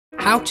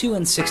How to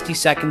in 60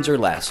 seconds or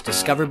less,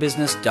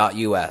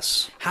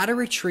 discoverbusiness.us. How to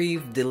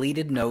retrieve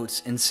deleted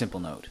notes in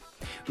Simplenote.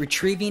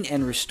 Retrieving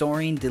and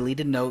restoring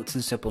deleted notes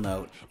in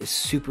Simplenote is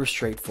super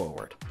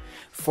straightforward.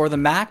 For the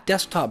Mac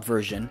desktop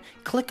version,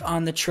 click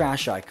on the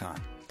trash icon.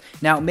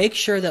 Now make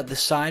sure that the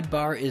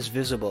sidebar is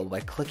visible by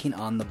clicking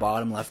on the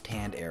bottom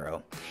left-hand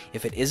arrow.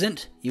 If it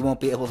isn't, you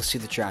won't be able to see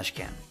the trash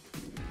can.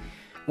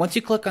 Once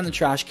you click on the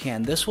trash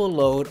can, this will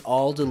load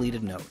all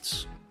deleted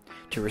notes.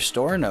 To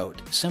restore a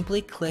note,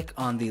 simply click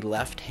on the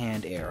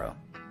left-hand arrow.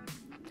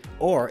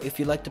 Or if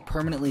you'd like to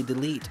permanently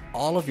delete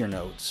all of your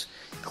notes,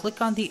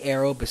 click on the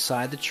arrow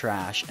beside the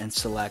trash and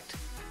select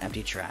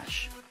Empty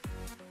Trash.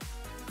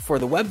 For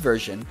the web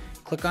version,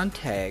 click on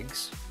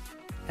Tags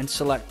and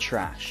select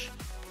Trash.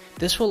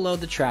 This will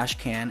load the trash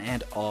can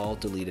and all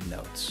deleted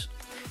notes.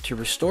 To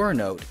restore a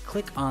note,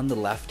 click on the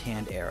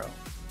left-hand arrow.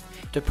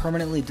 To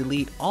permanently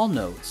delete all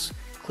notes,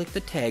 click the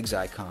Tags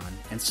icon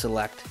and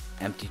select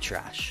Empty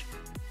Trash.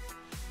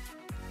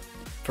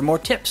 For more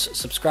tips,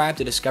 subscribe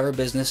to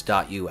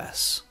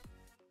discoverbusiness.us.